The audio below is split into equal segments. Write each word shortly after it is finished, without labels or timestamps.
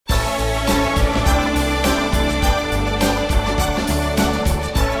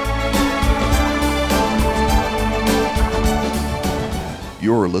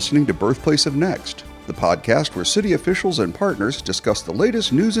You're listening to Birthplace of Next, the podcast where city officials and partners discuss the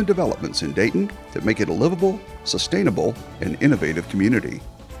latest news and developments in Dayton that make it a livable, sustainable, and innovative community.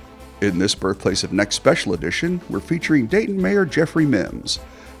 In this Birthplace of Next special edition, we're featuring Dayton Mayor Jeffrey Mims,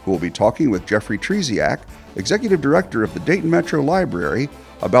 who will be talking with Jeffrey Trzeciak, Executive Director of the Dayton Metro Library,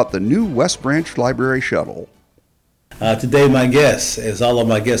 about the new West Branch Library Shuttle. Today my guest, as all of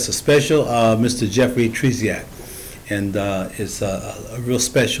my guests are special, Mr. Jeffrey Trzeciak. And it's a real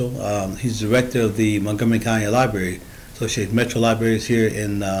special. He's director of the Montgomery County Library, Associated Metro Libraries here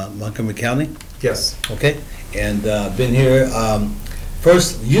in Montgomery County. Yes. Okay. And been here,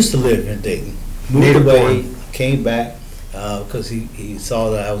 first used to live in Dayton, moved Native away, born. came back because he saw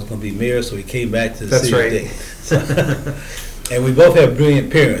that I was going to be mayor, so he came back to the That's city right. of Dayton. So, and we both have brilliant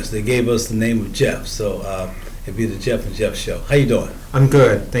parents. They gave us the name of Jeff, so it'd be the Jeff and Jeff Show. How you doing? I'm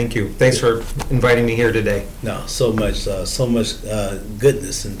good, thank you. Thanks for inviting me here today. No, so much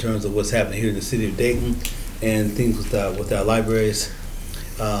goodness in terms of what's happening here in the city of Dayton and things with our libraries.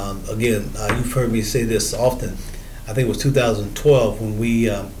 Again, you've heard me say this often. I think it was 2012 when we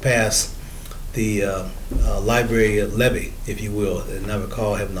passed the library levy, if you will, and I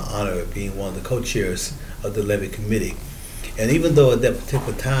recall having the honor of being one of the co-chairs of the levy committee. And even though at that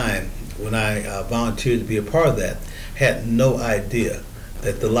particular time, when I volunteered to be a part of that, had no idea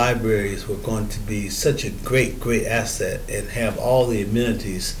that the libraries were going to be such a great asset and have all the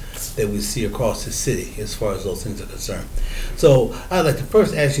amenities that we see across the city as far as those things are concerned. So I'd like to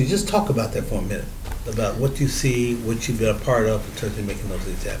first ask you, just talk about that for a minute, about what you see, what you've been a part of in terms of making those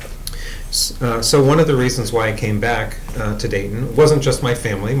things happen. So one of the reasons why I came back to Dayton wasn't just my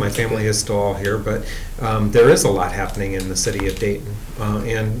family. My family is still all here, but there is a lot happening in the city of Dayton.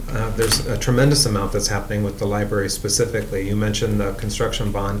 And there's a tremendous amount that's happening with the library specifically. You mentioned the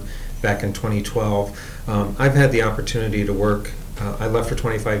construction bond back in 2012. I've had the opportunity to work. I left for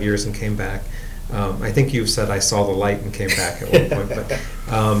 25 years and came back. I think you've said I saw the light and came back at one point, but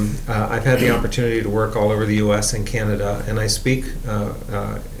I've had the opportunity to work all over the U.S. and Canada, and I speak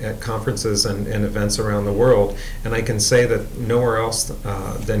at conferences and events around the world, and I can say that nowhere else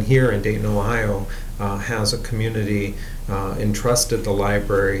than here in Dayton, Ohio, has a community entrusted the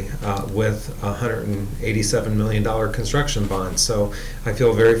library with a $187 million construction bond. So I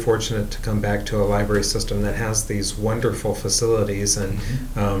feel very fortunate to come back to a library system that has these wonderful facilities, and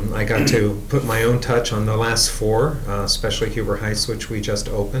I got to put my own touch on the last four, especially Huber Heights, which we just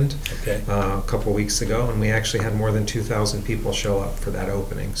opened a couple weeks ago, and we actually had more than 2,000 people show up for that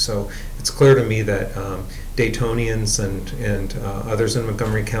opening. So it's clear to me that Daytonians and others in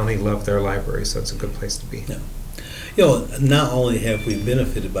Montgomery County love their library, so it's a good place to be. Yeah. You know, not only have we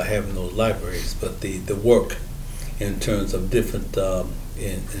benefited by having those libraries, but the work in terms of different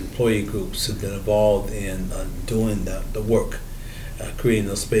employee groups have been involved in doing the work, creating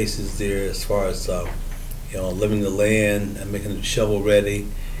those spaces there as far as living the land and making it shovel ready,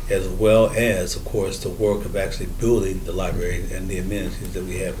 as well as, of course, the work of actually building the library and the amenities that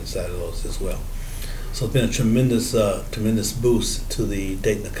we have inside of those as well. So it's been a tremendous boost to the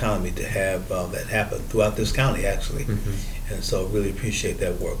Dayton economy to have that happen throughout this county, actually. Mm-hmm. And so really appreciate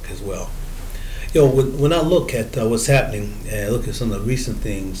that work as well. You know, when I look at what's happening and look at some of the recent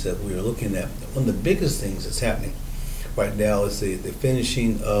things that we are looking at, one of the biggest things that's happening right now is the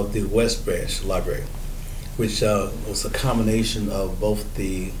finishing of the West Branch Library, which was a combination of both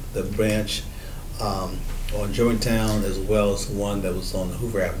the branch on Germantown as well as the one that was on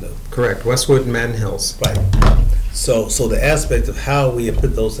Hoover Avenue. Correct, Westwood and Madden Hills. Right. So the aspect of how we have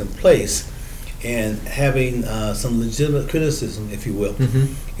put those in place and having some legitimate criticism, if you will,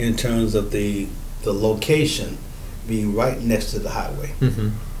 mm-hmm. in terms of the location being right next to the highway. Mm-hmm.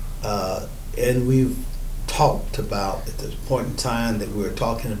 And we've talked about at this point in time that we were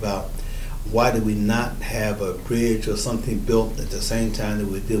talking about why did we not have a bridge or something built at the same time that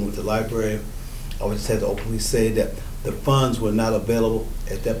we were dealing with the library. I would just have to openly say that the funds were not available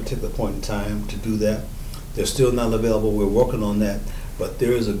at that particular point in time to do that. They're still not available. We're working on that. But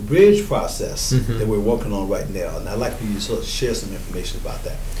there is a bridge process mm-hmm. that we're working on right now, and I'd like for you to sort of share some information about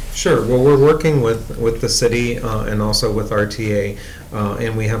that. Sure. Well, we're working with the city and also with RTA,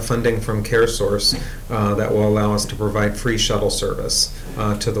 and we have funding from CareSource that will allow us to provide free shuttle service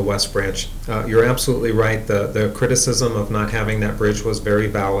to the West Branch. You're absolutely right. The criticism of not having that bridge was very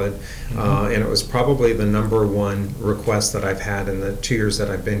valid, mm-hmm. And it was probably the number one request that I've had in the 2 years that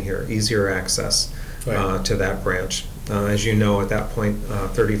I've been here, easier access to that branch. As you know, at that point,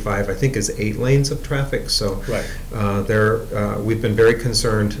 35, I think, is 8 lanes of traffic. So we've been very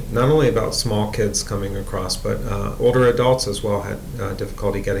concerned not only about small kids coming across, but older adults as well had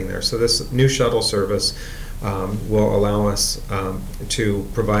difficulty getting there. So this new shuttle service will allow us to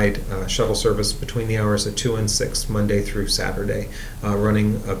provide shuttle service between the hours of 2 and 6, Monday through Saturday,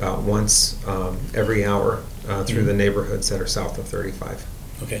 running about once every hour through the neighborhoods that are south of 35.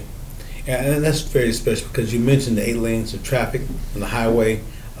 Okay. And that's very special because you mentioned the 8 lanes of traffic on the highway,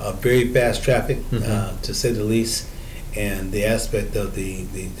 very fast traffic, to say the least, and the aspect of the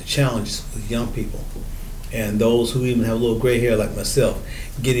challenges with young people and those who even have a little gray hair like myself,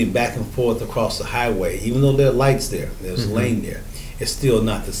 getting back and forth across the highway, even though there are lights there, there's a lane there, it's still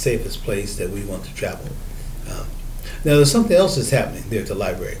not the safest place that we want to travel. Now, there's something else that's happening there at the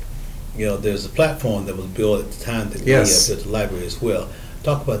library. You know, there's a platform that was built at the time that we Yes. built the library as well.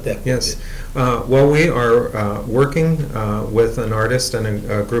 Talk about that for Yes. a bit. Well, we are working with an artist and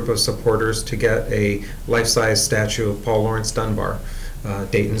a group of supporters to get a life-size statue of Paul Laurence Dunbar,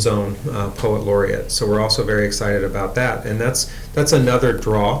 Dayton's own poet laureate. So we're also very excited about that. And that's another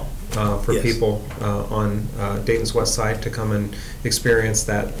draw for Yes. people on Dayton's west side to come and experience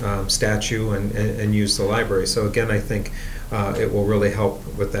that statue and use the library. So again, I think it will really help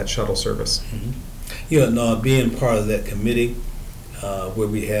with that shuttle service. You know, being part of that committee, where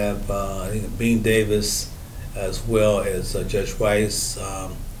we have I think Bean Davis as well as Judge Weiss.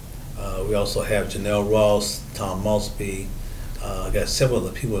 We also have Janelle Ross, Tom Malsby. I got several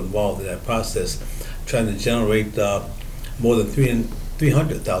other people involved in that process, trying to generate more than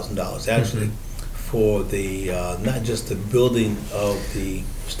 $300,000 actually for the not just the building of the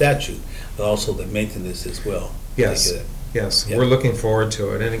statue, but also the maintenance as well. Yes. Yes, Yeah. we're looking forward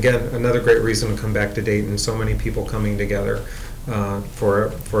to it. And again, another great reason to come back to Dayton, so many people coming together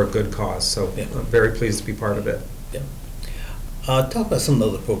for a good cause. So Yeah. I'm very pleased to be part of it. Talk about some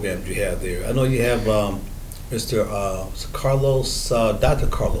of the other programs you have there. I know you have Mr. Carlos, Dr.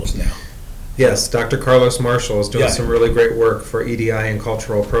 Carlos now. Yes, Dr. Carlos Marshall is doing Yeah. some really great work for EDI and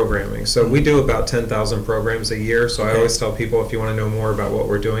cultural programming. So we do about 10,000 programs a year. So I Okay. always tell people, if you want to know more about what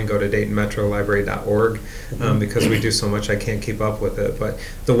we're doing, go to DaytonMetroLibrary.org because we do so much I can't keep up with it. But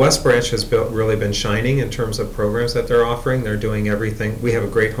the West Branch has really been shining in terms of programs that they're offering. They're doing everything. We have a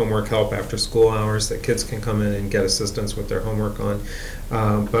great homework help after school hours that kids can come in and get assistance with their homework on.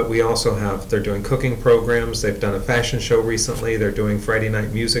 But we also they're doing cooking programs. They've done a fashion show recently. They're doing Friday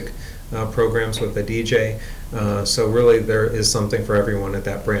night music programs with a DJ. So really there is something for everyone at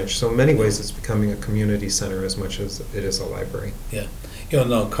that branch. So in many ways it's becoming a community center as much as it is a library. Yeah. You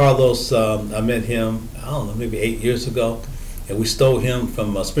know, Carlos, I met him, I don't know, maybe 8 years ago, and we stole him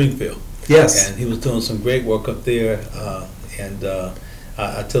from Springfield. Yes. And he was doing some great work up there.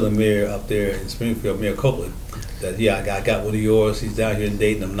 I tell the mayor up there in Springfield, Mayor Copeland, that, I got one of yours. He's down here in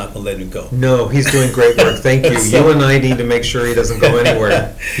Dayton. I'm not going to let him go. No, he's doing great work. Thank you. So- You and I need to make sure he doesn't go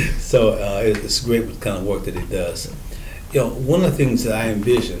anywhere. So it's great with the kind of work that he does. You know, one of the things that I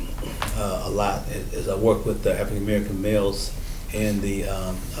envision a lot as I work with the African American males in the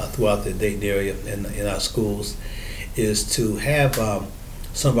throughout the Dayton area in our schools is to have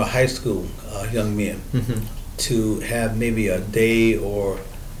some of our high school young men to have maybe a day or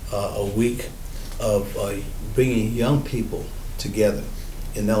a week of bringing young people together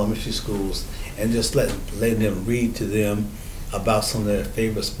in elementary schools and just letting them read to them about some of their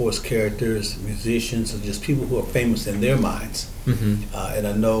favorite sports characters, musicians, or just people who are famous in their minds. And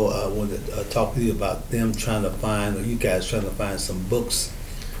I know I wanted to talk with you about them trying to find, or you guys trying to find some books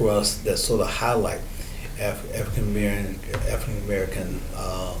for us that sort of highlight African American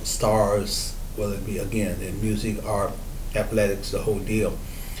stars, whether it be, again, in music, art, athletics, the whole deal.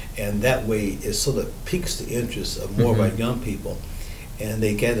 And that way it sort of piques the interest of more of our young people, and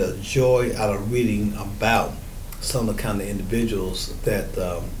they get a joy out of reading about some of the kind of individuals that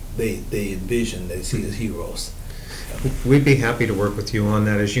they envision, they see as heroes. We'd be happy to work with you on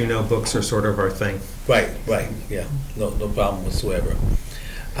that. As you know, books are sort of our thing. Right, yeah, no problem whatsoever.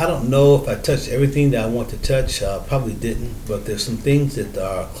 I don't know if I touched everything that I want to touch, probably didn't, but there's some things that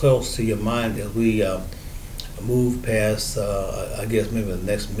are close to your mind as we move past, I guess maybe the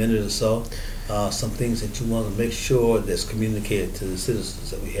next minute or so, some things that you want to make sure that's communicated to the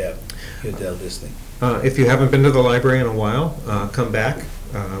citizens that we have here that are listening. If you haven't been to the library in a while, come back.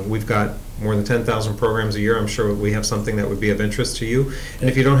 We've got more than 10,000 programs a year. I'm sure we have something that would be of interest to you. And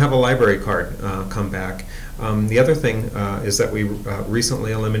if you don't have a library card, come back. The other thing is that we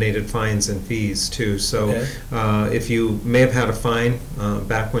recently eliminated fines and fees too. So if you may have had a fine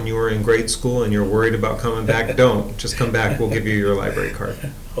back when you were in grade school and you're worried about coming back, don't. Just come back. We'll give you your library card.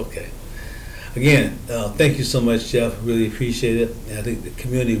 Okay. Again, thank you so much, Jeff. Really appreciate it. And I think the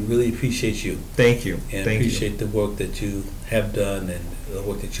community really appreciates you. Thank you. And Thank appreciate you. the work that you have done and the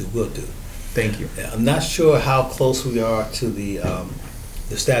work that you will do. Thank you. I'm not sure how close we are to the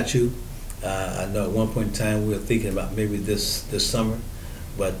statue I know at one point in time we were thinking about maybe this summer,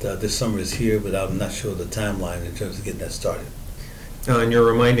 but this summer is here, but I'm not sure of the timeline in terms of getting that started. And you're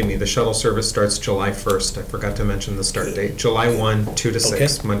reminding me, the shuttle service starts July 1st. I forgot to mention the start date. July 1, 2 to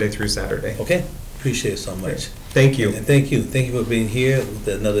 6, Okay. Monday through Saturday. Okay, appreciate it so much. Thank you. And thank you for being here with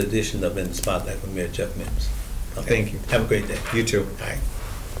another edition of In the Spotlight with Mayor Jeff Mims. Okay. Thank you. Have a great day. You too. All right.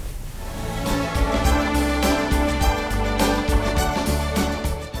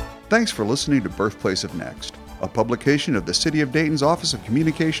 Thanks for listening to Birthplace of Next, a publication of the City of Dayton's Office of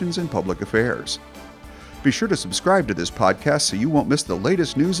Communications and Public Affairs. Be sure to subscribe to this podcast so you won't miss the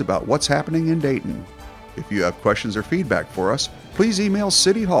latest news about what's happening in Dayton. If you have questions or feedback for us, please email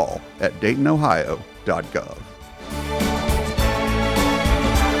cityhall@daytonohio.gov.